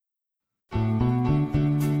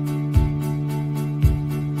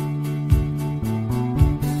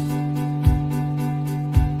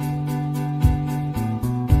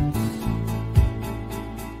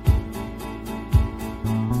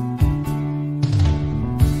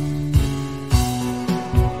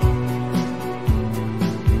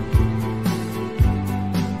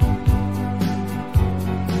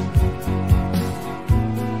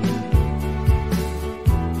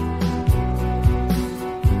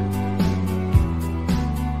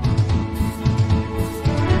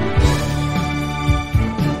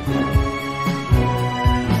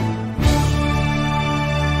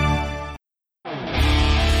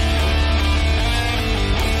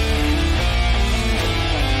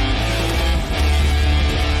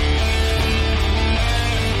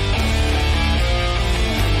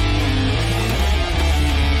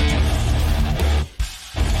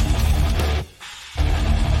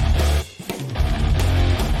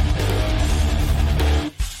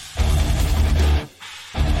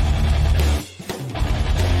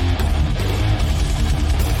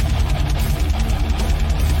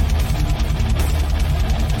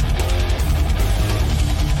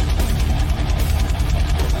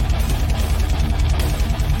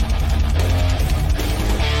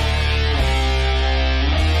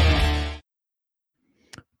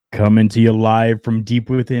Coming to you live from deep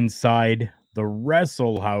within inside the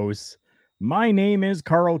Wrestle House. My name is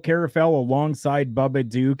Carl Carafell alongside Bubba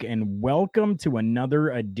Duke, and welcome to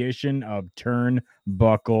another edition of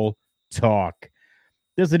Turnbuckle Talk.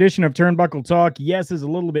 This edition of Turnbuckle Talk, yes, is a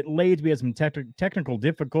little bit late. We had some technical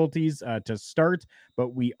difficulties to start, but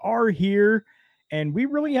we are here. And we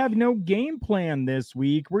really have no game plan this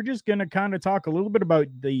week. We're just going to kind of talk a little bit about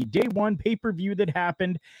the day one pay-per-view that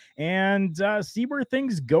happened and see where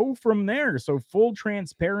things go from there. So full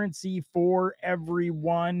transparency for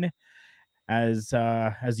everyone. As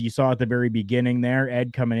you saw at the very beginning there,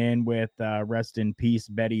 Ed coming in with rest in peace,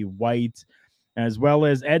 Betty White, as well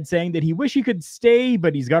as Ed saying that he wish he could stay,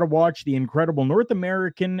 but he's got to watch the incredible North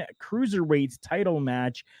American Cruiserweights title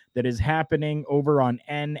match that is happening over on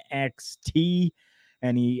NXT.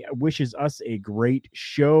 And he wishes us a great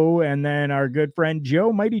show. And then our good friend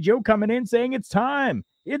Joe, Mighty Joe, coming in saying it's time.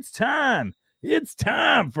 It's time. It's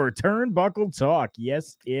time for Turnbuckle Talk.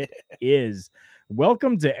 Yes, it is.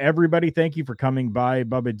 Welcome to everybody. Thank you for coming by,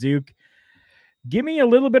 Bubba Duke. Give me a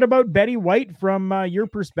little bit about Betty White from your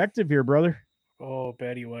perspective here, brother. Oh,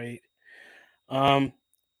 Betty White.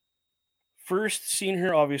 First seen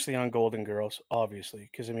her obviously on Golden Girls, obviously,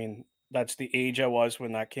 because I mean that's the age I was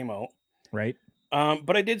when that came out. Right.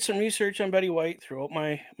 But I did some research on Betty White throughout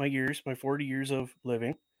my years, my 40 years of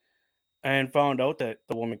living, and found out that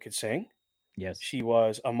the woman could sing. Yes. She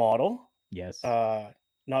was a model. Yes. Not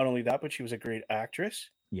only that, but she was a great actress.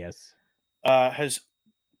 Yes. Has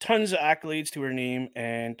tons of accolades to her name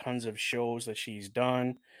and tons of shows that she's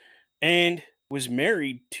done, and was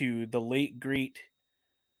married to the late great.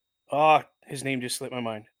 His name just slipped my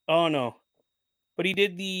mind. Oh no, but he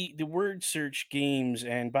did the word search games,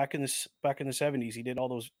 and back in the 70s, he did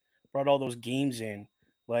brought all those games in,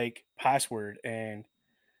 like Password, and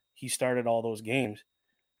he started all those games,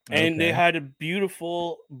 and they had a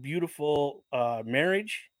beautiful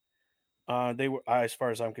marriage. They were, as far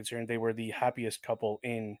as I'm concerned, they were the happiest couple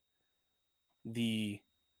in the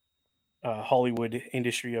Hollywood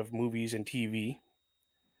industry of movies and TV.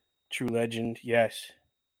 True legend, yes.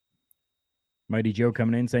 Mighty Joe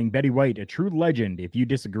coming in saying Betty White, a true legend. If you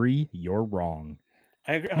disagree, you're wrong.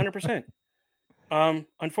 I agree 100%.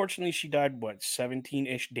 Unfortunately, she died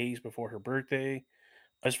 17-ish days before her birthday.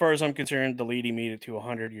 As far as I'm concerned, the lady made it to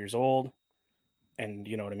 100 years old, and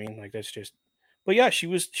you know what I mean. Like that's just. But yeah, she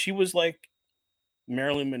was like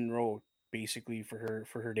Marilyn Monroe basically for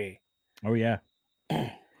her day. Oh yeah,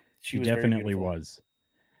 she was definitely was.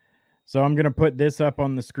 So I'm going to put this up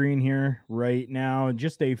on the screen here right now.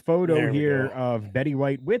 Just a photo here of Betty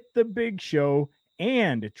White with the Big Show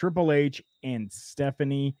and Triple H and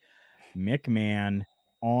Stephanie McMahon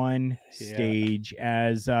on stage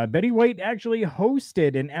as Betty White actually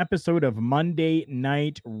hosted an episode of Monday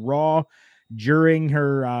Night Raw during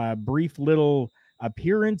her brief little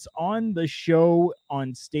appearance on the show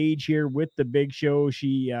on stage here with the Big Show.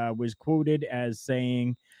 She was quoted as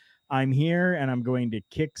saying, "I'm here and I'm going to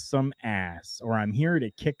kick some ass," or "I'm here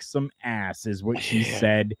to kick some ass," is what she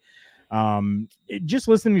said. Just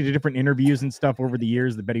listening to different interviews and stuff over the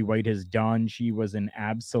years that Betty White has done, she was an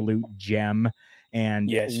absolute gem and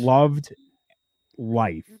loved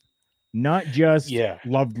life. Not just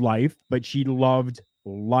loved life, but she loved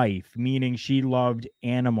life, meaning she loved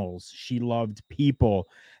animals, she loved people,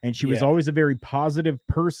 and she was always a very positive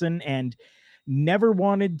person and never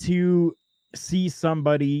wanted to see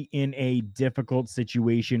somebody in a difficult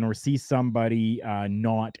situation or see somebody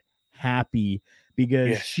not happy,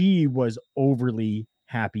 because she was overly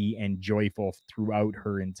happy and joyful throughout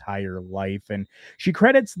her entire life. And she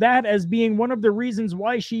credits that as being one of the reasons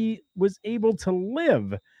why she was able to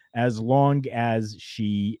live as long as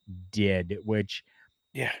she did, which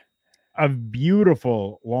a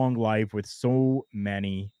beautiful long life with so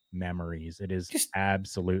many memories. It is just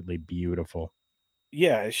absolutely beautiful.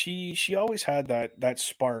 Yeah, she always had that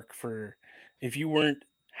spark for, if you weren't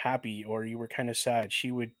happy or you were kind of sad,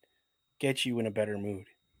 she would get you in a better mood.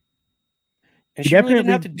 And she really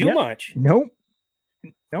didn't have to do much. Nope.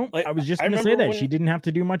 Like, I was just going to say that she didn't have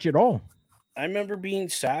to do much at all. I remember being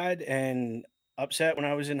sad and upset when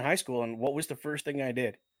I was in high school, and what was the first thing I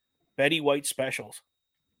did? Betty White specials.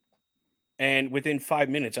 And within 5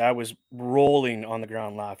 minutes, I was rolling on the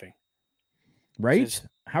ground laughing. Right?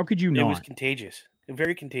 How could you not? It was contagious.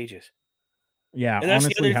 Very contagious. Yeah, and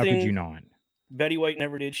honestly, how could you not? Betty White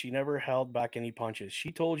never did. She never held back any punches.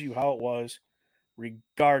 She told you how it was,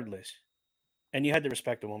 regardless. And you had to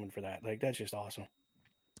respect a woman for that. Like, that's just awesome.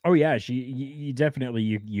 Oh, yeah. You definitely,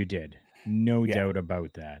 you did. No doubt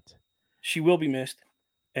about that. She will be missed.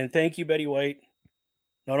 And thank you, Betty White,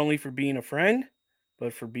 not only for being a friend,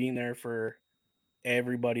 but for being there for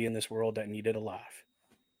everybody in this world that needed a laugh.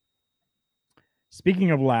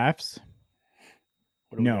 Speaking of laughs,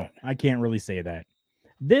 What do we no, got? I can't really say that.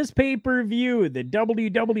 This pay-per-view, the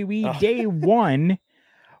WWE Oh, Day 1,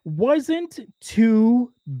 wasn't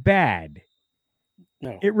too bad.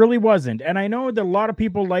 no. It really wasn't. And I know that a lot of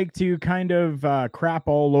people like to kind of crap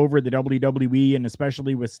all over the WWE, and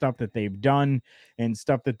especially with stuff that they've done and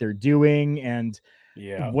stuff that they're doing and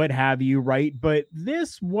Yeah. what have you, right? But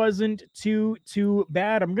this wasn't too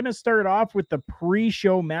bad. I'm going to start off with the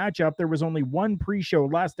pre-show matchup. There was only one pre-show,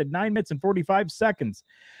 lasted 9 minutes and 45 seconds.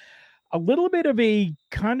 A little bit of a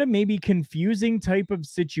kind of maybe confusing type of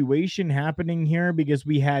situation happening here because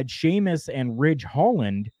we had Sheamus and Ridge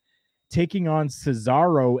Holland taking on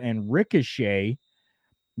Cesaro and Ricochet,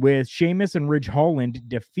 with Sheamus and Ridge Holland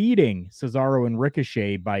defeating Cesaro and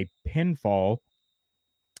Ricochet by pinfall.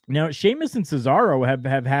 Now, Sheamus and Cesaro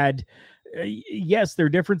have had, yes, their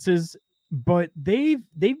differences, but they've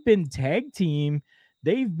been tag team.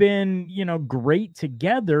 They've been, great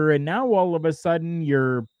together, and now all of a sudden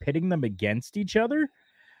you're pitting them against each other.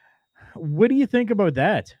 What do you think about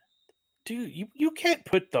that? Dude, you can't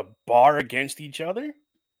put the bar against each other.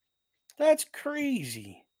 That's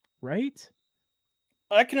crazy. Right?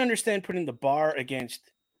 I can understand putting the bar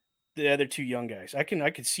against the other two young guys. I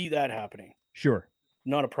could see that happening. Sure.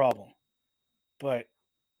 Not a problem. But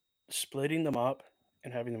splitting them up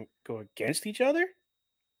and having them go against each other?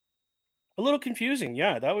 A little confusing.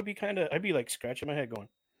 Yeah, that would be kind of I'd be like scratching my head going,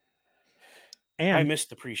 I And missed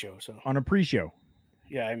the pre-show, so on a pre-show.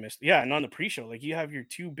 yeah, I missed. Yeah, and on the pre-show, like you have your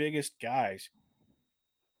two biggest guys,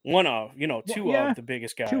 one of, Well, two yeah, of the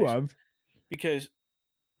biggest two guys, of, because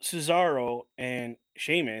Cesaro and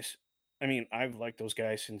Sheamus, I mean, I've liked those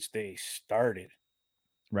guys since they started.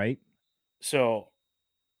 right? So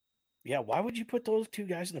yeah, why would you put those two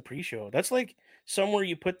guys in the pre-show? That's like somewhere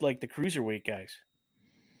you put like the cruiserweight guys.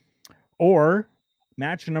 Or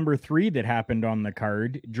match number 3 that happened on the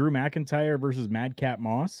card, Drew McIntyre versus Madcap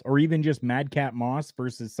Moss, or even just Madcap Moss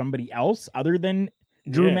versus somebody else other than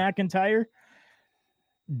Drew Yeah. McIntyre.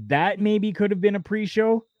 That maybe could have been a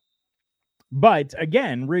pre-show. But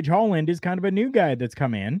again, Ridge Holland is kind of a new guy that's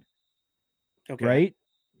come in, Okay. right?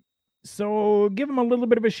 So give him a little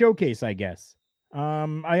bit of a showcase, I guess.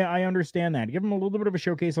 I understand that. Give him a little bit of a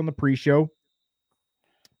showcase on the pre-show.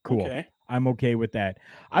 Cool. Okay. I'm okay with that.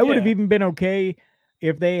 I would have Yeah. even been okay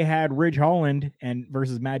if they had Ridge Holland and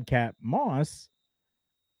versus Madcap Moss,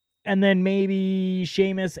 and then maybe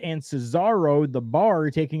Sheamus and Cesaro, the bar,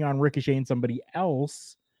 taking on Ricochet and somebody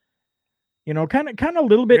else. Kind of a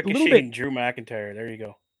little Ricochet bit. and Drew McIntyre. There you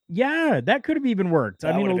go. Yeah, that could have even worked.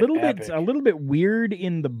 I That mean, would a have been little bit, epic. a little bit weird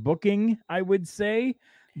in the booking, I would say,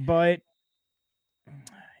 but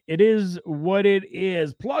it is what it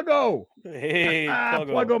is. Pluggo, Hey, Pluggo.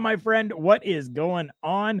 Pluggo, my friend, what is going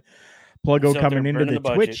on? Pluggo He's out there coming into burning the the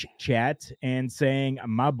budget. Twitch chat and saying,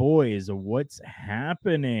 "My boys, what's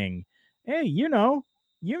happening?" Hey,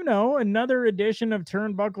 another edition of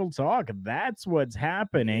Turnbuckle Talk. That's what's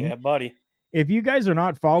happening. Yeah, buddy. If you guys are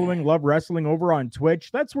not following Love Wrestling over on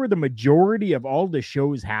Twitch, that's where the majority of all the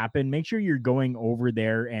shows happen. Make sure you're going over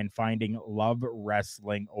there and finding Love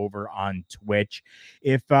Wrestling over on Twitch.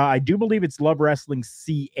 If I do believe it's Love Wrestling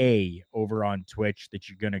CA over on Twitch that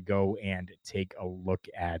you're going to go and take a look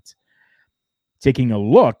at. Taking a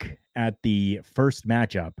look at the first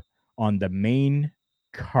matchup on the main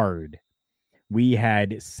card, we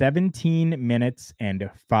had 17 minutes and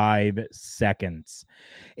 5 seconds.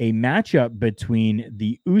 A matchup between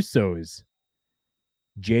the Usos,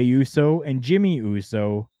 Jey Uso and Jimmy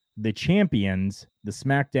Uso, the champions, the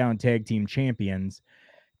SmackDown Tag Team Champions,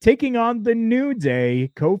 taking on the New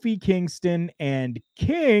Day, Kofi Kingston and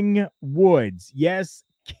King Woods. Yes,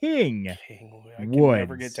 King I can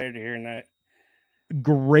never get Woods. tired of hearing that.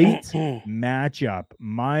 Great matchup.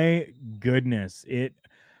 My goodness.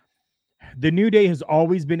 The New Day has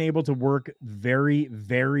always been able to work very,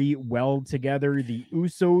 very well together. The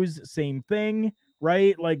Usos, same thing,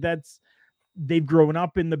 right? Like they've grown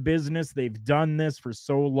up in the business. They've done this for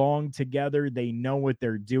so long together. They know what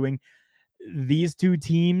they're doing. These two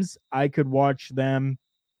teams, I could watch them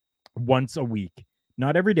once a week.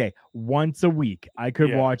 Not every day, once a week. I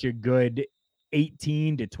could Yeah. watch a good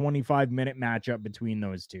 18 to 25-minute matchup between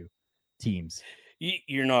those two teams.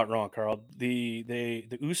 You're not wrong, Carl. The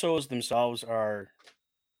Usos themselves are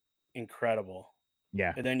incredible.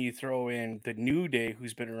 Yeah. And then you throw in the New Day,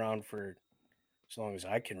 who's been around for as long as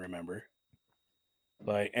I can remember.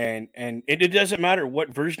 Like, and it doesn't matter what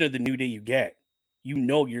version of the New Day you get,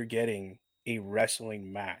 you're getting a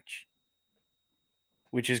wrestling match,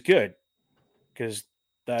 which is good because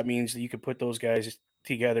that means that you could put those guys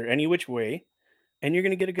together any which way, and you're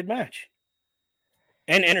going to get a good match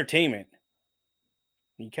and entertainment.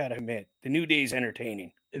 You gotta admit, the New Day's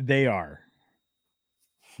entertaining. They are.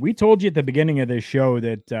 We told you at the beginning of this show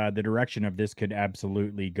that the direction of this could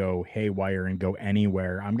absolutely go haywire and go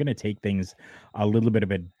anywhere. I'm going to take things a little bit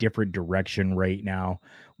of a different direction right now.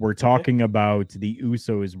 We're talking about the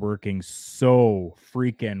Usos working so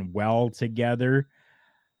freaking well together.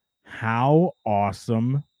 How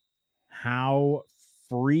awesome, how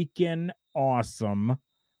freaking awesome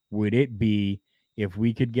would it be if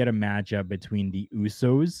we could get a matchup between the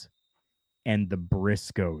Usos and the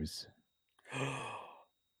Briscoes?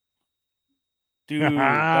 Dude,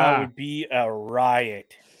 that would be a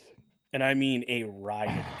riot. And I mean a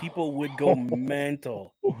riot. People would go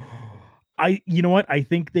mental. You know what? I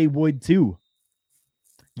think they would too.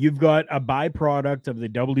 You've got a byproduct of the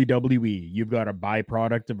WWE. You've got a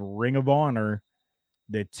byproduct of Ring of Honor.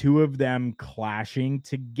 The two of them clashing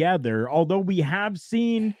together. Although we have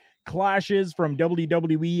seen clashes from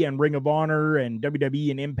WWE and Ring of Honor and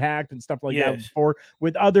WWE and Impact and stuff like that before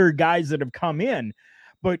with other guys that have come in.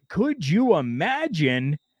 But could you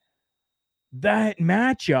imagine that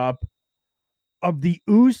matchup of the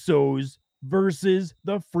Usos versus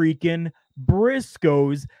the freaking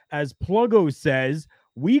Briscoes? As Pluggo says,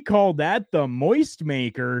 we call that the moist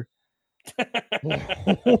maker. No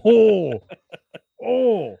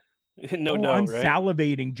doubt, I'm right?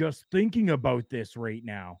 salivating just thinking about this right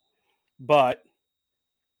now. But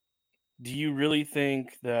do you really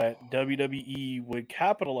think that WWE would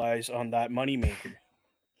capitalize on that moneymaker?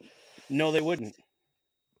 No, they wouldn't.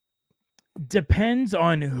 Depends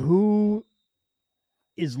on who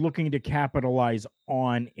is looking to capitalize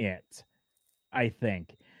on it, I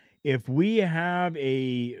think. If we have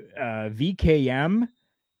a VKM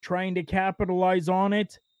trying to capitalize on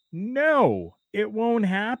it, no, it won't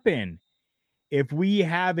happen. If we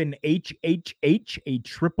have an HHH, a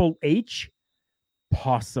Triple H,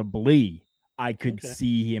 possibly I could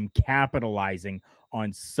see him capitalizing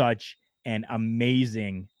on such an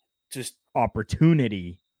amazing just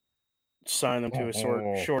opportunity. Sign them to a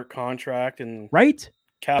short contract and right.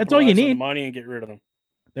 That's all you need. On the money and get rid of them.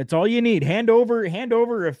 That's all you need. Hand over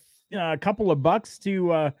a couple of bucks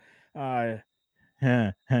to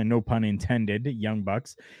no pun intended, Young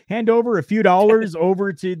Bucks. Hand over a few dollars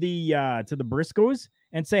over to the Briscoes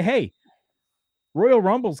and say, hey, Royal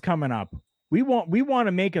Rumble's coming up. We want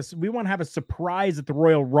to have a surprise at the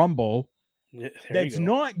Royal Rumble. That's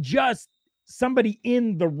not just somebody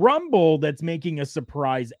in the Rumble that's making a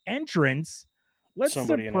surprise entrance. Let's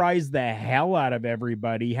surprise the hell out of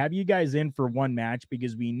everybody. Have you guys in for one match,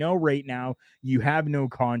 because we know right now you have no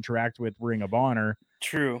contract with Ring of Honor.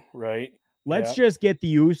 True, right? Let's just get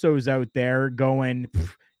the Usos out there going.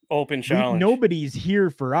 Open challenge. Nobody's here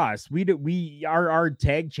for us. Our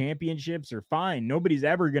tag championships are fine. Nobody's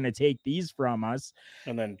ever going to take these from us.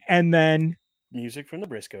 And then music from the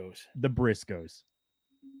Briscoes. The Briscoes.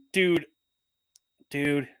 Dude.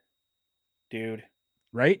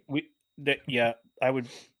 Right? I would.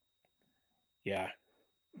 Yeah.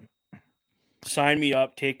 Sign me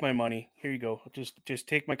up. Take my money. Here you go. Just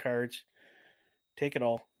take my cards. Take it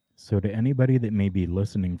all. So to anybody that may be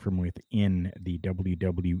listening from within the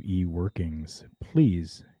WWE workings,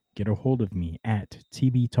 please get a hold of me at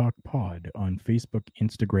TB Talk Pod on Facebook,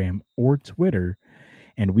 Instagram, or Twitter,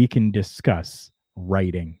 and we can discuss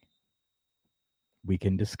writing. We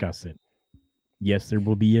can discuss it. Yes, there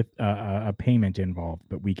will be a payment involved,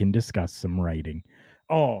 but we can discuss some writing.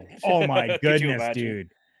 Oh my goodness,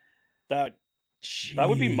 dude. That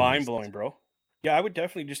would be mind-blowing, bro. Yeah, I would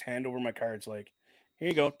definitely just hand over my cards like, here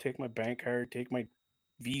you go. Take my bank card. Take my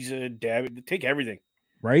Visa, debit. Take everything.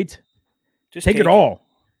 Right? Just take it all.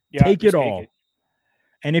 Yeah, take it all.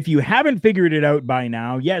 And if you haven't figured it out by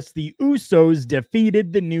now, yes, the Usos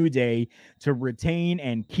defeated the New Day to retain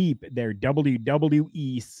and keep their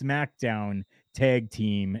WWE SmackDown Tag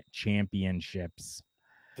Team Championships.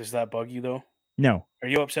 Does that bug you, though? No. Are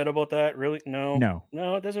you upset about that? Really? No.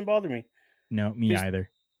 No, it doesn't bother me. No, me either.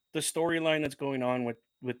 The storyline that's going on with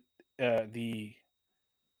the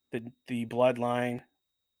bloodline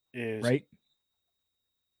is right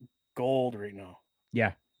gold right now.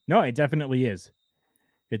 Yeah. No, it definitely is.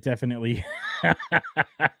 It definitely. We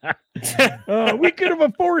could have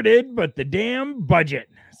afforded, but the damn budget,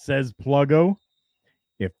 says Pluggo.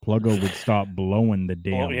 If Pluggo would stop blowing the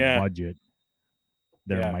damn budget,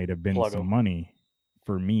 there might have been some money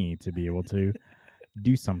for me to be able to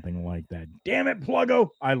do something like that. Damn it, Pluggo.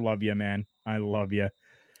 I love you, man. I love you.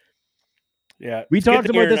 Yeah, we talked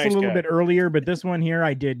about this a little bit earlier, but this one here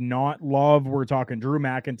I did not love. We're talking Drew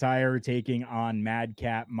McIntyre taking on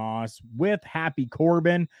Madcap Moss with Happy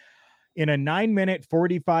Corbin. in a 9-minute,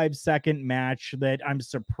 45-second match that I'm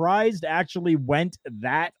surprised actually went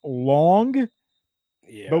that long.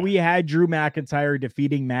 Yeah. But we had Drew McIntyre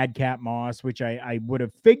defeating Madcap Moss, which I would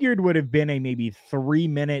have figured would have been a maybe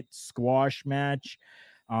 3-minute squash match.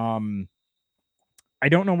 I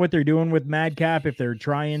don't know what they're doing with Madcap, if they're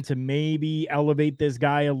trying to maybe elevate this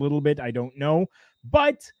guy a little bit. I don't know.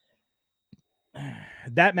 But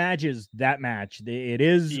that match is that match. It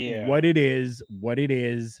is what it is. What it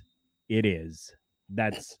is, it is.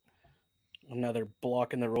 That's another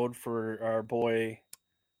block in the road for our boy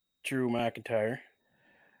Drew McIntyre.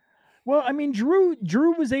 Well, I mean, Drew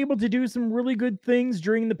was able to do some really good things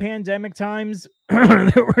during the pandemic times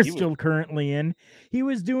that we're still currently in. He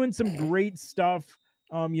was doing some great stuff,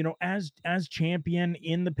 as champion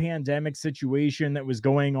in the pandemic situation that was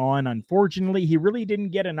going on. Unfortunately, he really didn't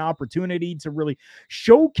get an opportunity to really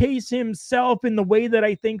showcase himself in the way that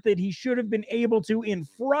I think that he should have been able to in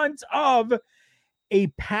front of a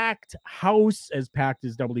packed house, as packed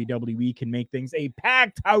as WWE can make things, a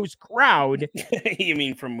packed house crowd. You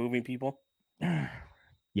mean from moving people?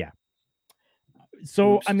 Yeah.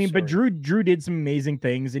 So, Oops, I mean, sorry. but Drew did some amazing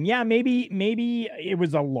things, and yeah, maybe it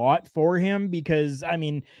was a lot for him because, I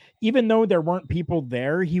mean, even though there weren't people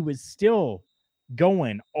there, he was still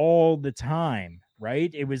going all the time,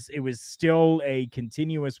 right? It was still a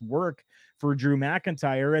continuous work for Drew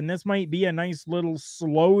McIntyre, and this might be a nice little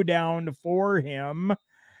slowdown for him.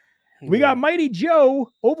 We got Mighty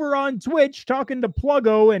Joe over on Twitch talking to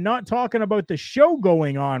Pluggo and not talking about the show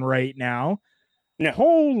going on right now. No.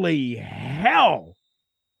 Holy hell.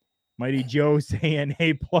 Mighty Joe saying,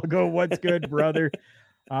 hey, Pluggo, what's good, brother?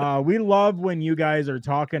 We love when you guys are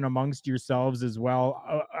talking amongst yourselves as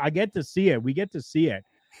well. I get to see it. We get to see it.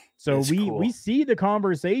 So we see the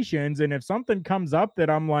conversations, and if something comes up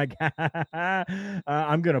that I'm like,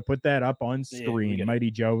 I'm going to put that up on screen. Yeah,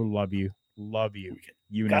 Mighty Joe, love you. Love you.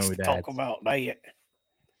 You know that. Talk about that.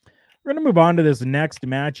 We're going to move on to this next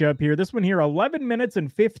matchup here. This one here, 11 minutes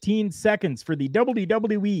and 15 seconds for the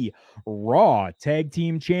WWE Raw Tag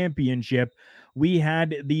Team Championship. We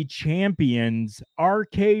had the champions,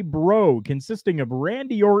 RK Bro, consisting of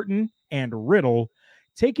Randy Orton and Riddle,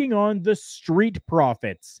 taking on the Street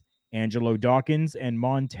Profits, Angelo Dawkins and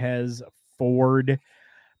Montez Ford.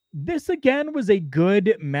 This again was a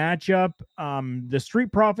good matchup. The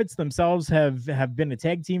Street Profits themselves have been a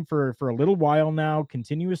tag team for a little while now,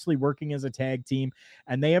 continuously working as a tag team,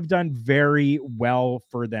 and they have done very well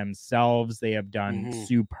for themselves. They have done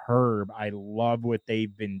superb. I love what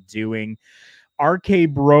they've been doing. RK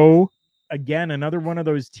Bro, again, another one of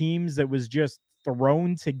those teams that was just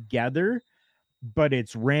thrown together, but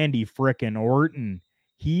it's Randy frickin' Orton.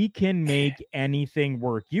 He can make anything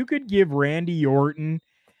work. You could give Randy Orton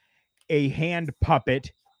a hand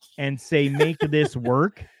puppet and say, make this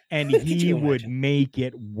work, and he would make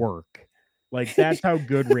it work. Like, that's how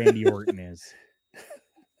good Randy Orton is.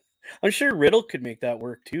 I'm sure Riddle could make that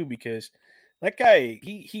work too, because that guy,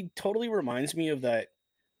 he totally reminds me of that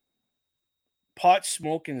pot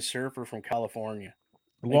smoking surfer from California.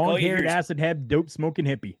 Long-haired, acid head, dope smoking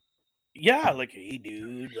hippie. Yeah, like, hey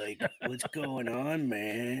dude, like, what's going on,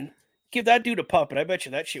 man? Give that dude a puppet. I bet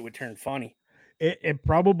you that shit would turn funny. It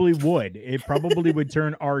probably would. It probably would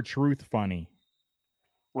turn R-Truth funny.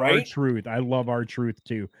 Right? R-Truth. I love R-Truth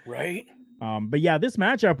too. Right? But yeah, this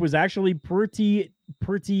matchup was actually pretty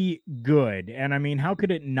good. And I mean, how could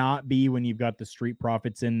it not be when you've got the Street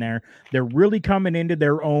Profits in there? They're really coming into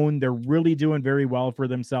their own. They're really doing very well for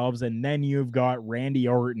themselves. And then you've got Randy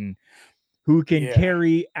Orton, who can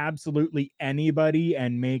carry absolutely anybody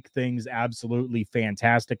and make things absolutely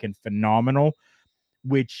fantastic and phenomenal,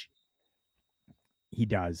 which he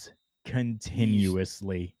does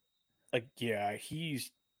continuously. He's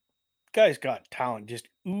guy's got talent, just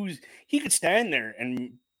ooze. He could stand there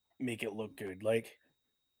and make it look good. Like,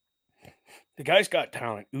 the guy's got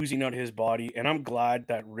talent oozing out of his body, and I'm glad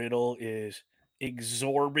that Riddle is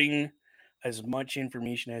absorbing as much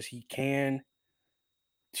information as he can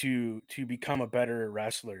to become a better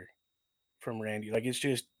wrestler from Randy. Like, it's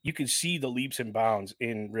just, you can see the leaps and bounds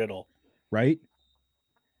in Riddle. Right?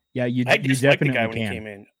 Yeah, I disliked the guy when he came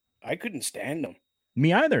in. I couldn't stand him.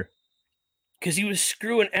 Me either. Because he was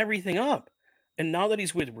screwing everything up. And now that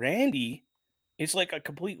he's with Randy, it's like a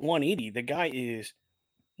complete 180. The guy is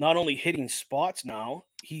not only hitting spots now,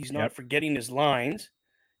 he's not forgetting his lines.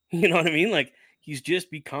 You know what I mean? Like, he's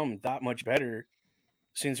just become that much better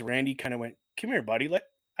since Randy kind of went, come here, buddy.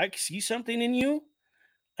 I can see something in you.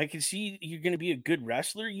 I can see you're going to be a good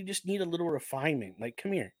wrestler. You just need a little refinement. Like,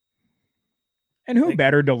 come here. And who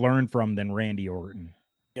better to learn from than Randy Orton?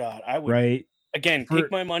 God, I would. Right? Again, take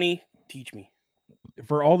my money, teach me.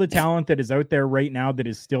 for all the talent that is out there right now that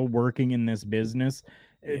is still working in this business,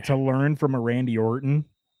 Yeah. to learn from a Randy Orton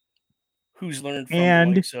Who's learned from the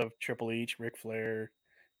and likes of Triple H, Ric Flair,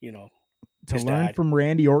 you know, to his learn dad. from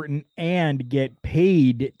Randy Orton and get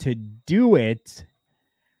paid to do it.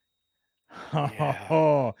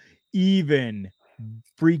 Yeah. Even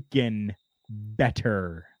freaking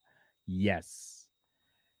better. Yes.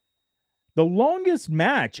 The longest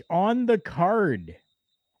match on the card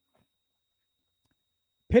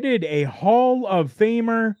pitted a Hall of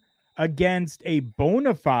Famer against a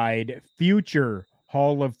bona fide future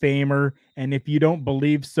Hall of Famer. And if you don't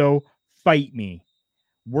believe so, fight me.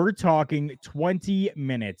 We're talking 20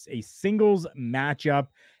 minutes, a singles matchup.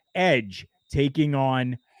 Edge taking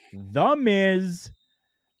on The Miz.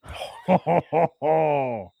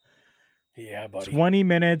 Yeah, buddy. 20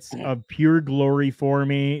 minutes of pure glory for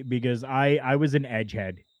me because I was an edge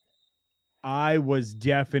head. I was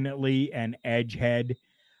definitely an edge head.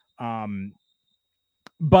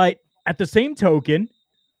 But at the same token,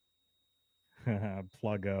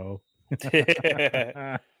 Pluggo.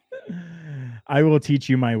 I will teach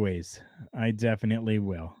you my ways. I definitely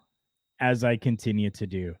will. As I continue to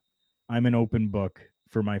do. I'm an open book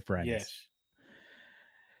for my friends. Yes.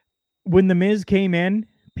 When The Miz came in,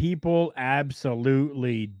 people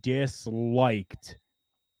absolutely disliked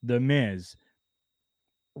The Miz.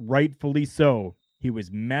 Rightfully so. He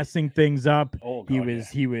was messing things up. Oh He God, was,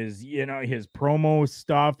 his promo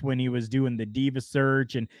stuff when he was doing the Diva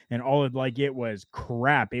search and all of it was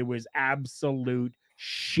crap. It was absolute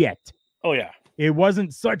shit. Oh yeah. It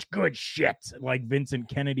wasn't such good shit like Vincent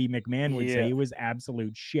Kennedy McMahon would say. Yeah. It was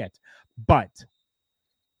absolute shit. But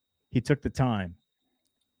he took the time.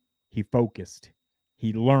 He focused.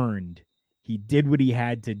 He learned. He did what he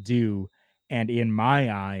had to do. And in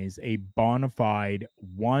my eyes, a bona fide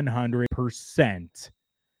 100%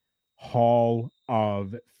 Hall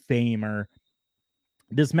of Famer.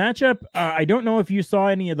 This matchup, I don't know if you saw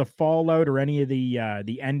any of the fallout or any of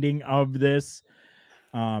the ending of this.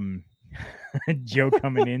 Joe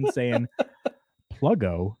coming in saying,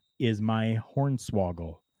 Pluggo is my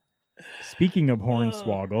hornswoggle. Speaking of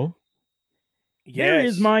hornswoggle, there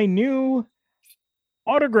is yes. my new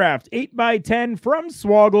autographed 8x10 from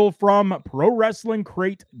Swoggle from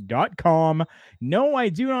ProWrestlingCrate.com. No, I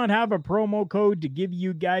do not have a promo code to give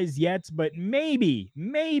you guys yet, but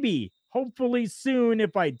maybe, hopefully soon,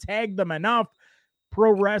 if I tag them enough,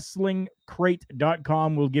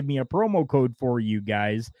 ProWrestlingCrate.com will give me a promo code for you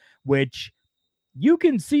guys, which you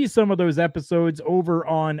can see some of those episodes over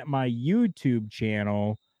on my YouTube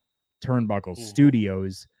channel, Turnbuckle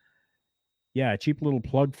Studios. Yeah, cheap little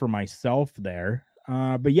plug for myself there.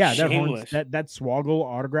 But yeah, Shameless. that Swoggle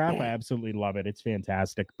autograph, I absolutely love it. It's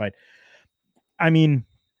fantastic. But I mean,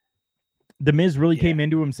 The Miz really came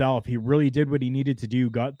into himself. He really did what he needed to do,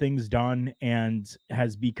 got things done, and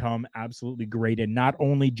has become absolutely great. And not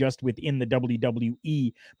only just within the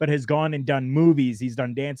WWE, but has gone and done movies. He's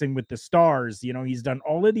done Dancing with the Stars. He's done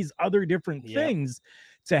all of these other different things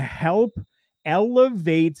to help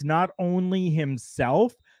elevate not only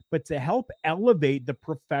himself, but to help elevate the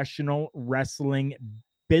professional wrestling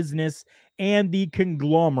business and the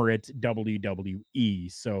conglomerate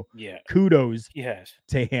WWE. So kudos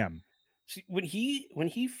to him. See, when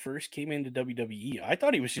he first came into WWE, I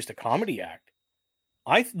thought he was just a comedy act.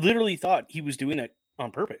 I literally thought he was doing it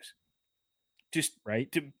on purpose, just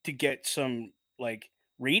to get some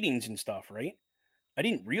ratings and stuff. Right? I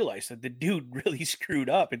didn't realize that the dude really screwed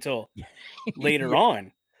up until later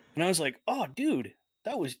on, and I was like, "Oh, dude,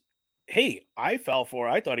 that was." Hey, I fell for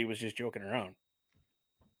it. I thought he was just joking around,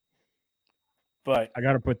 but I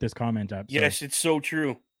got to put this comment up. Yes, it's so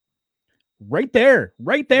true. Right there,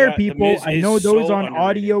 people. I know those on underrated.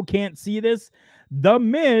 audio can't see this. The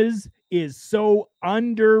Miz is so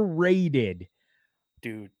underrated.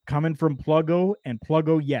 Dude. Coming from Pluggo, and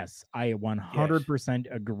Pluggo, yes, I 100%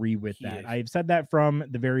 agree with that. I've said that from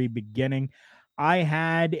the very beginning. I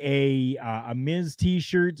had a Miz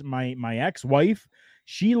t-shirt. My ex-wife,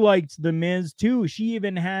 she liked The Miz too. She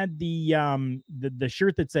even had the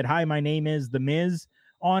shirt that said, "Hi, my name is The Miz"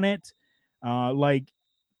 on it.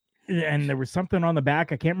 And there was something on the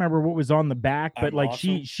back. I can't remember what was on the back, but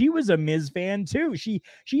she was a Miz fan too. She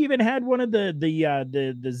even had one of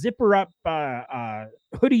the zipper up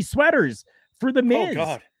hoodie sweaters for the Miz. Oh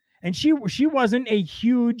God. And she wasn't a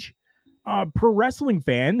huge pro wrestling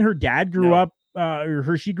fan. Her dad grew up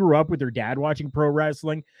she grew up with her dad watching pro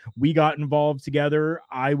wrestling. We got involved together.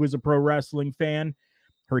 I was a pro wrestling fan.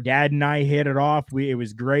 Her dad and I hit it off. It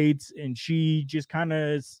was great. And she just kind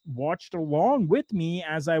of watched along with me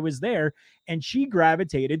as I was there. And she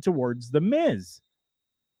gravitated towards The Miz.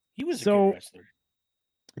 He was a good wrestler.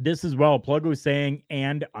 This as well. Pluggo saying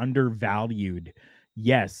and undervalued.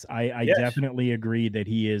 Yes, I Yes, definitely agree that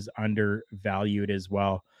he is undervalued as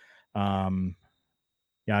well. Um,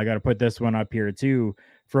 yeah, I got to put this one up here too.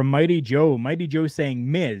 From Mighty Joe. Mighty Joe saying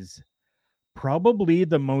Miz, probably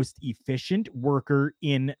the most efficient worker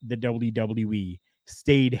in the WWE,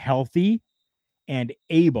 stayed healthy and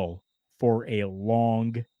able for a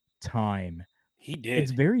long time. he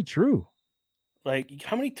It's did. very true. Like,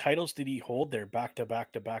 how many titles did he hold there back to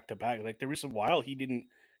back to back to back? Like, there was a while he didn't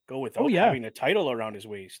go Oh without yeah, having a title around his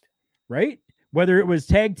waist. right? Whether it was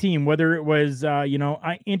tag team, whether it was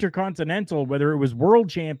intercontinental, whether it was world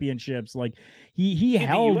championships, like he He had the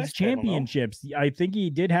held US title, no? championships. I think he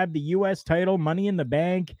did have the US title, Money in the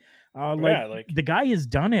Bank. Like Yeah, like, the guy has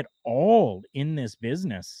done it all in this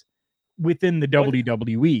business within the what?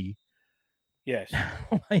 WWE. Yes.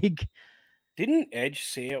 Like Didn't Edge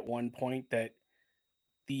say at one point that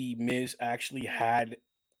the Miz actually had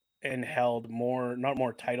and held more, not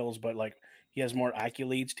more titles, but like he has more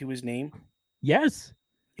accolades to his name? yes,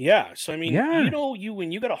 Yeah. So I mean, yeah, you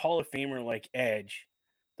when you got a Hall of Famer like Edge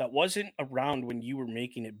that wasn't around when you were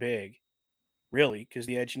making it big, really, because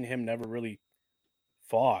the Edge and him never really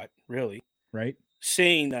fought, really. right,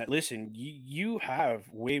 Saying that, listen, you have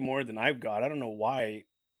way more than I've got. I don't know why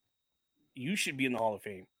you should be in the Hall of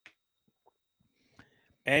Fame.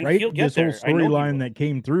 And right. he'll get This whole there. I know he storyline will. that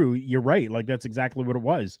came through, you're right. Like that's exactly what it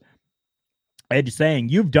was. Edge saying,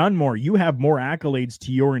 "You've done more. You have more accolades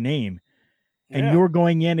to your name, and Yeah. you're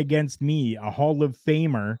going in against me, a Hall of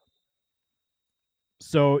Famer.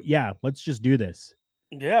 So yeah, let's just do this."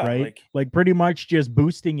 Yeah. Right? Like, Like pretty much just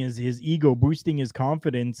boosting his ego, boosting his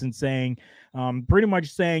confidence, and saying, pretty much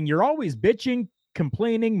saying, "You're always bitching,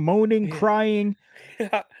 complaining, moaning, yeah. crying.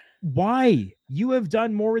 Why? You have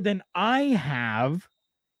done more than I have.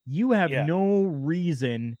 You have Yeah. no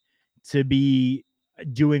reason to be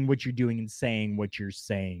doing what you're doing and saying what you're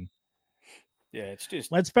saying." Yeah. It's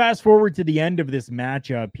just, Let's fast forward to the end of this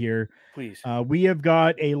matchup here. please. We have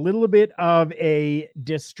got a little bit of a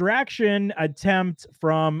distraction attempt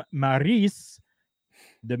from Maris,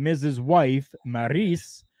 the Mrs. Wife, Yes.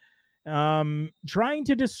 Maris, trying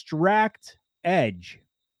to distract Edge.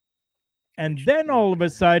 And Which, then oh all my of a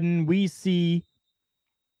God. sudden, we see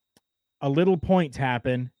a little point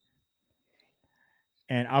happen.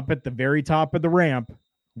 And up at the very top of the ramp,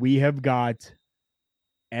 we have got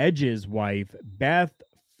Edge's wife, Beth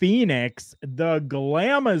Phoenix, the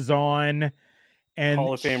Glamazon, and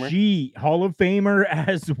Hall of Famer. she Hall of Famer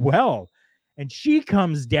as well. And she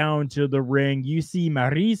comes down to the ring. You see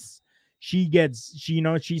Maris. She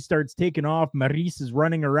starts taking off. Maris is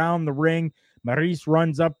running around the ring. Maris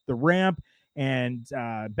runs up the ramp, and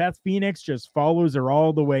Beth Phoenix just follows her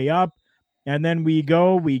all the way up. And then we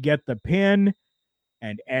get the pin,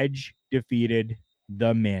 and Edge defeated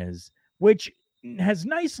The Miz, which has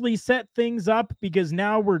nicely set things up because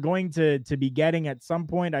now we're going to be getting at some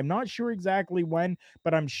point. I'm not sure exactly when,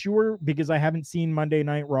 but I'm sure because I haven't seen Monday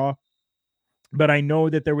Night Raw, but I know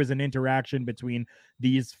that there was an interaction between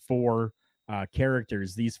these four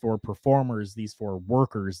characters, these four performers, these four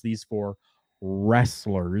workers, these four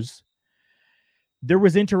wrestlers. There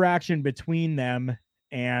was interaction between them,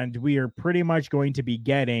 and we are pretty much going to be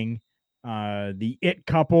getting the It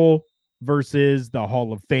couple versus the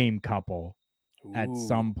Hall of Fame couple at Ooh.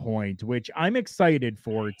 some point, which I'm excited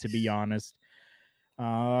for, to be Nice. honest.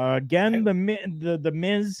 I, Again, the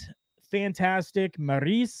Miz, fantastic.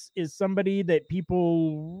 Maurice is somebody that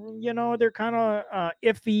people, they're kind of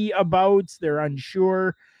iffy about. They're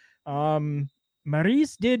unsure. Um,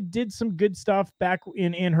 Maurice did some good stuff back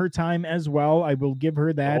in her time as well. I will give her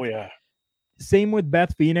oh, that. yeah. Same with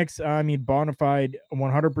Beth Phoenix. I mean, bona fide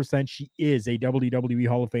 100%. She is a WWE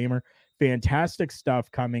Hall of Famer. Fantastic stuff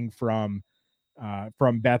coming from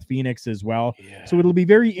Beth Phoenix as well. Yeah. So it'll be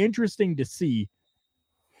very interesting to see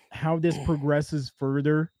how this progresses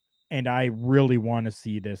further. And I really want to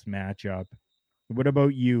see this matchup. What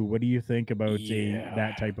about you? What do you think about a Yeah.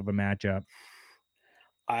 that type of a matchup?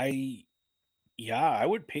 I, yeah, I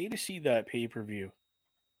would pay to see that pay per view.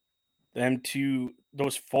 Them two,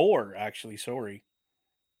 those four, actually, sorry,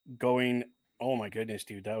 going, oh my goodness,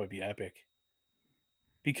 dude, that would be epic.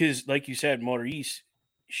 Because, like you said, Maurice,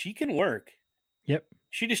 she can work. Yep.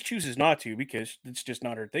 She just chooses not to because it's just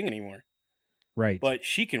not her thing anymore. Right. But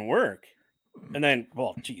she can work. And then,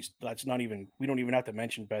 well, geez, that's not even, we don't even have to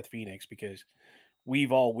mention Beth Phoenix because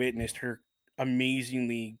we've all witnessed her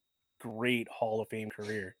amazingly great Hall of Fame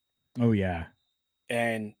career. Oh yeah.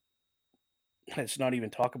 And let's not even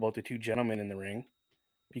talk about the two gentlemen in the ring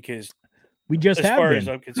because, We just as have far as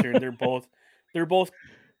been. I'm concerned, they're both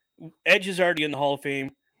Edge is already in the Hall of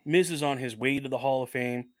Fame. Miz is on his way to the Hall of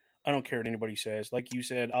Fame. I don't care what anybody says. Like you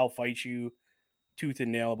said, I'll fight you tooth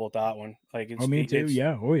and nail about that one. Like Oh, me too. it's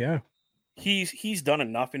Yeah. Oh, yeah. he's done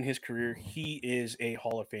enough in his career. He is a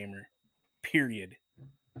Hall of Famer. Period.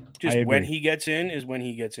 I Just when agree. he gets in is when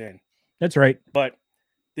he gets in. That's right. But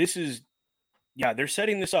this is yeah, they're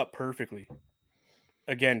setting this up perfectly.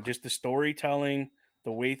 Again, just the storytelling,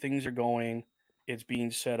 the way things are going, it's being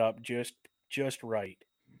set up just right.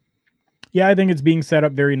 Yeah, I think it's being set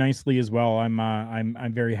up very nicely as well.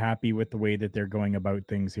 I'm very happy with the way that they're going about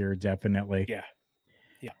things here. Definitely. Yeah.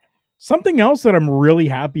 Yeah. Something else that I'm really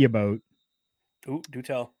happy about, Ooh, do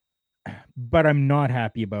tell. but I'm not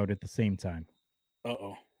happy about at the same time.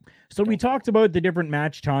 Uh-oh. So we Don't tell. talked about the different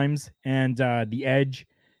match times, and the Edge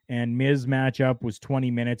and Miz matchup was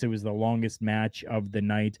 20 minutes. It was the longest match of the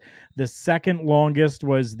night. The second longest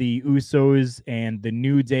was the Usos and the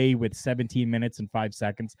New Day with 17 minutes and 5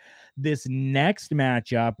 seconds. This next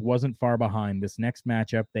matchup wasn't far behind. This next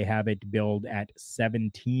matchup, they have it billed at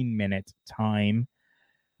 17-minute time.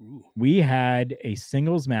 Ooh. We had a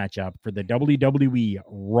singles matchup for the WWE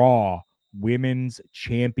Raw Women's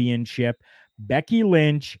Championship. Becky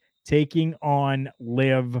Lynch taking on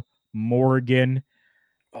Liv Morgan.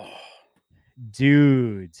 Oh.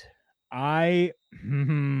 Dude, I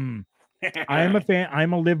I am a fan.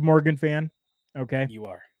 I'm a Liv Morgan fan. Okay. You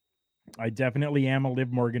are. I definitely am a Liv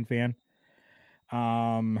Morgan fan.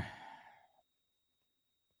 Um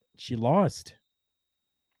she lost.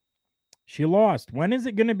 She lost. When is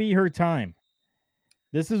it going to be her time?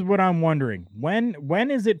 This is what I'm wondering.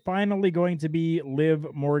 When is it finally going to be Liv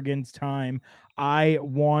Morgan's time? I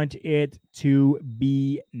want it to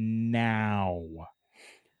be now. I'm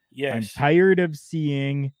Yes. tired of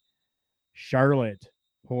seeing Charlotte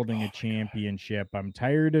holding Oh a my god. championship. I'm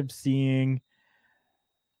tired of seeing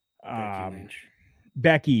Becky um, Lynch.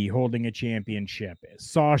 Becky holding a championship.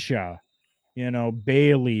 Sasha,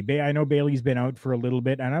 Bailey. I know Bailey's been out for a little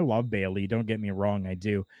bit, and I love Bailey. Don't get me wrong, I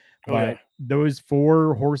do. Oh yeah. But those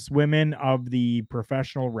four horsewomen of the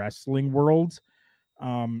professional wrestling world,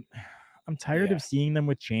 um, I'm tired Yeah. of seeing them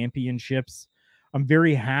with championships. I'm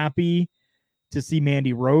very happy to see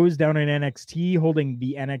Mandy Rose down in NXT holding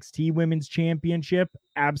the NXT Women's Championship.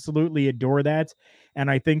 Absolutely adore that. And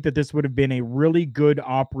I think that this would have been a really good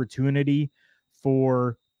opportunity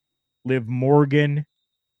for Liv Morgan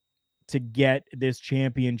to get this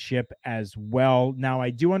championship as well. Now, I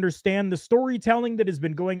do understand the storytelling that has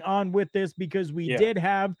been going on with this because we Yeah. did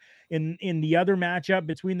have in the other matchup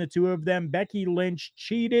between the two of them, Becky Lynch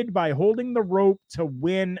cheated by holding the rope to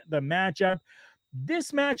win the matchup.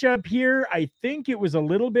 This matchup here, I think it was a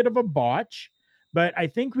little bit of a botch, but I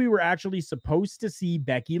think we were actually supposed to see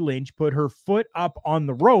Becky Lynch put her foot up on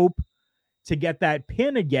the rope to get that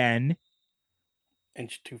pin again And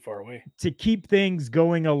she's too far away. to keep things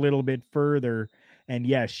going a little bit further. And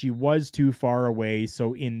yes, she was too far away.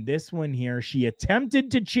 So in this one here, she attempted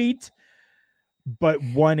to cheat, but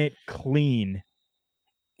won it clean.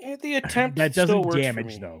 Yeah, the attempt That still doesn't works for damage,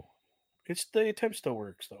 me. though. It's the attempt still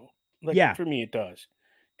works though. Like Yeah, for me, it does.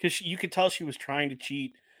 Because you could tell she was trying to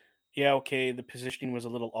cheat. Yeah, okay, the positioning was a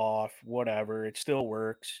little off. Whatever, it still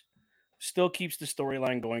works. Still keeps the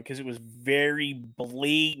storyline going because it was very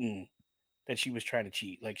blatant that she was trying to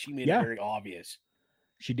cheat. Like she made it yeah, very obvious.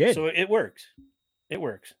 she did. So it works. It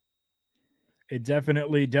works. It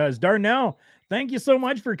definitely does. Darnell, thank you so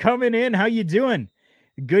much for coming in. How you doing?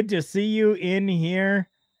 Good to see you in here.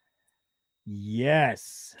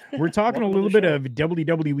 Yes. We're talking a Welcome to little the bit show. of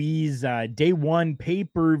WWE's day one pay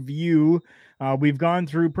per view. We've gone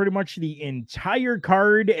through pretty much the entire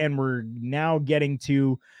card, and we're now getting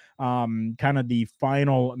to kind of the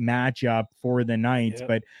final matchup for the night. Yep.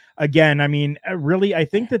 But again, I mean, really, I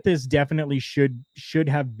think that this definitely should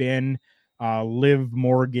have been Liv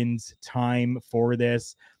Morgan's time for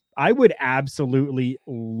this. I would absolutely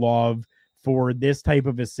love for this type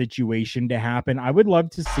of a situation to happen. I would love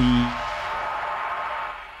to see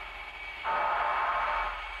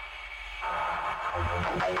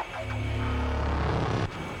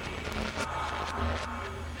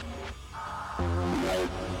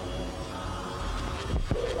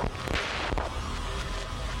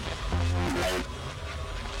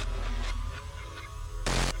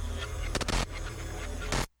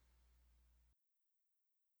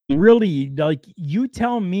really, like, you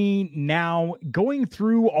tell me now, going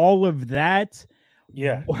through all of that,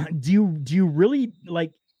 Yeah. do you really,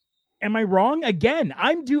 like, am I wrong? Again,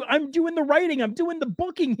 I'm doing the writing, I'm doing the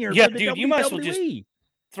booking here Yeah, for the dude, you might as well just WWE.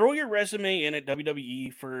 throw your resume in at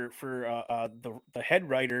WWE for the head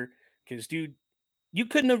writer because dude, you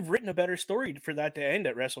couldn't have written a better story for that to end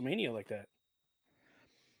at WrestleMania like that.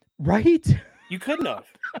 Right? You couldn't have.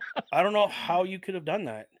 I don't know how you could have done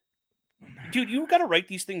that. Dude, you got to write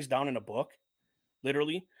these things down in a book,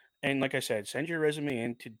 literally. And like I said, send your resume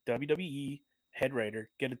in to WWE head writer.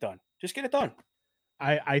 Get it done. Just get it done.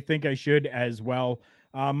 I think I should as well.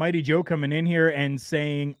 Mighty Joe coming in here and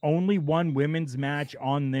saying only one women's match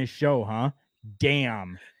on this show, huh?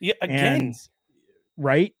 Damn. Yeah, And again.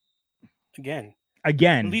 right? Again.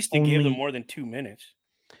 Again, At least they gave them more than 2 minutes.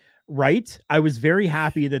 Right? I was very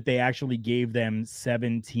happy that they actually gave them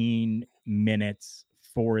 17 minutes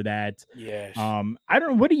for that. Yes. I don't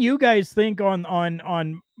know. What do you guys think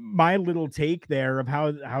on my little take there of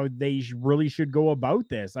how they really should go about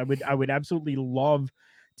this? I would absolutely love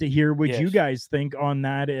to hear what you guys think on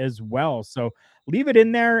that as well. So leave it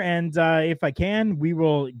in there, and if I can, we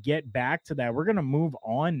will get back to that. We're gonna move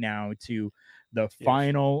on now to the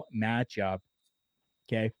final matchup.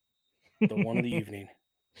 Okay, the one of the evening.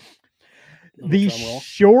 The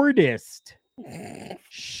shortest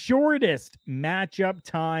matchup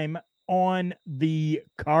time on the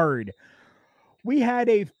card. We had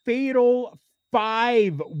a fatal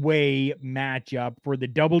 5-way matchup for the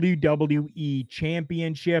WWE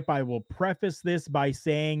Championship. I will preface this by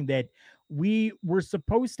saying that we were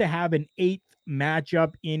supposed to have an 8th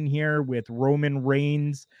matchup in here with Roman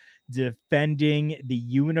Reigns defending the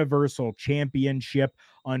Universal Championship.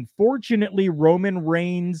 Unfortunately, Roman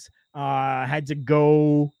Reigns had to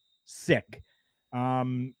go sick.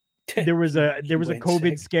 There was a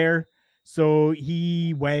COVID scare, so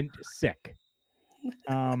he went sick.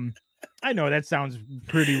 I know that sounds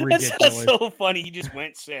pretty ridiculous. That's so funny. He just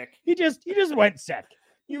went sick. He just went sick.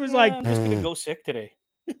 He was like, I'm just gonna go sick today.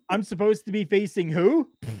 I'm supposed to be facing who?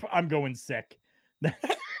 I'm going sick.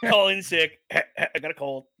 Call in sick. I got a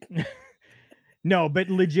cold. No, but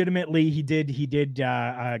legitimately, he did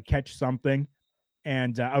catch something,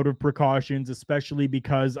 and out of precautions, especially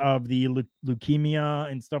because of the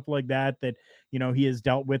leukemia and stuff like that he has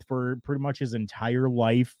dealt with for pretty much his entire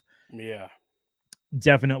life. Yeah,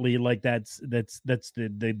 definitely, like that's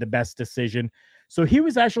the best decision. So he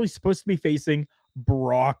was actually supposed to be facing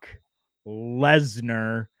Brock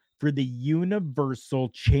Lesnar for the Universal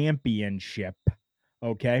Championship.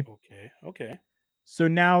 Okay. So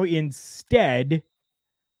now instead,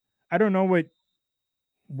 I don't know what.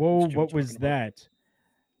 Whoa, what was that?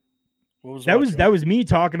 That was me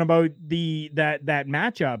talking about that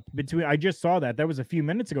matchup between. I just saw that. That was a few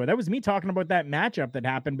minutes ago. That was me talking about that matchup that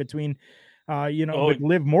happened between, with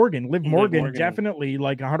Liv Morgan. Liv Morgan definitely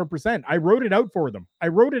like 100%. I wrote it out for them. I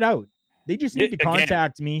wrote it out. They just need to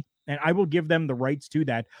contact me, and I will give them the rights to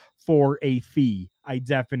that for a fee. I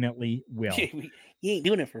definitely will. You ain't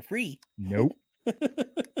doing it for free. Nope.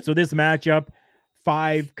 So this matchup,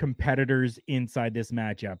 5 competitors inside this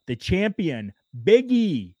matchup. The champion, Big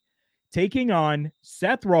E, taking on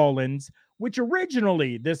Seth Rollins, which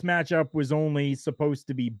originally this matchup was only supposed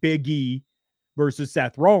to be Big E versus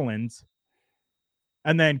Seth Rollins.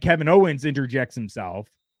 And then Kevin Owens interjects himself.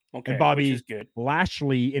 Okay, and Bobby which is good.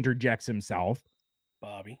 Lashley interjects himself.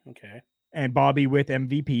 Bobby, okay. And Bobby with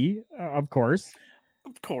MVP, of course.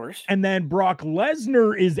 Of course. And then Brock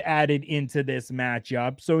Lesnar is added into this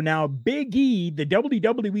matchup. So now Big E, the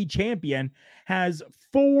WWE champion, has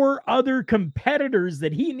 4 other competitors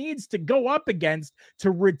that he needs to go up against to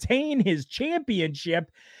retain his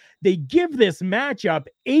championship. They give this matchup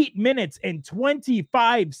 8 minutes and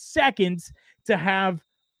 25 seconds to have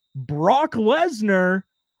Brock Lesnar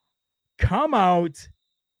come out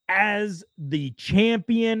as the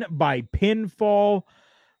champion by pinfall.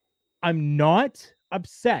 I'm not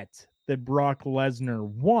upset that Brock Lesnar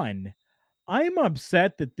won. I'm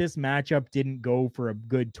upset that this matchup didn't go for a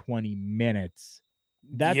good 20 minutes.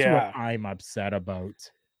 That's what I'm upset about.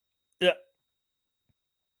 Yeah.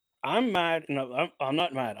 I'm mad. No, I'm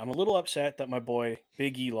not mad. I'm a little upset that my boy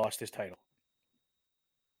Big E lost his title.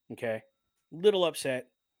 Okay. Little upset.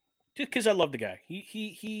 Just because I love the guy.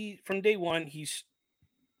 He from day one,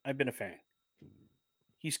 I've been a fan.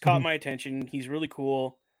 He's caught my attention. He's really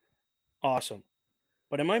cool. Awesome.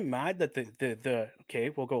 But am I mad that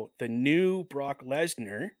the new Brock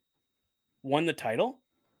Lesnar won the title?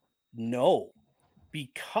 No,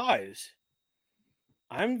 because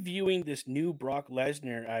I'm viewing this new Brock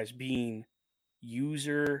Lesnar as being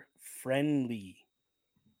user friendly.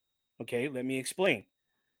 Okay, let me explain.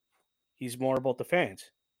 He's more about the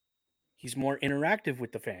fans. He's more interactive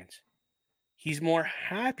with the fans. He's more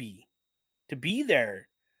happy to be there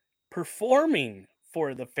performing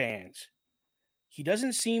for the fans. He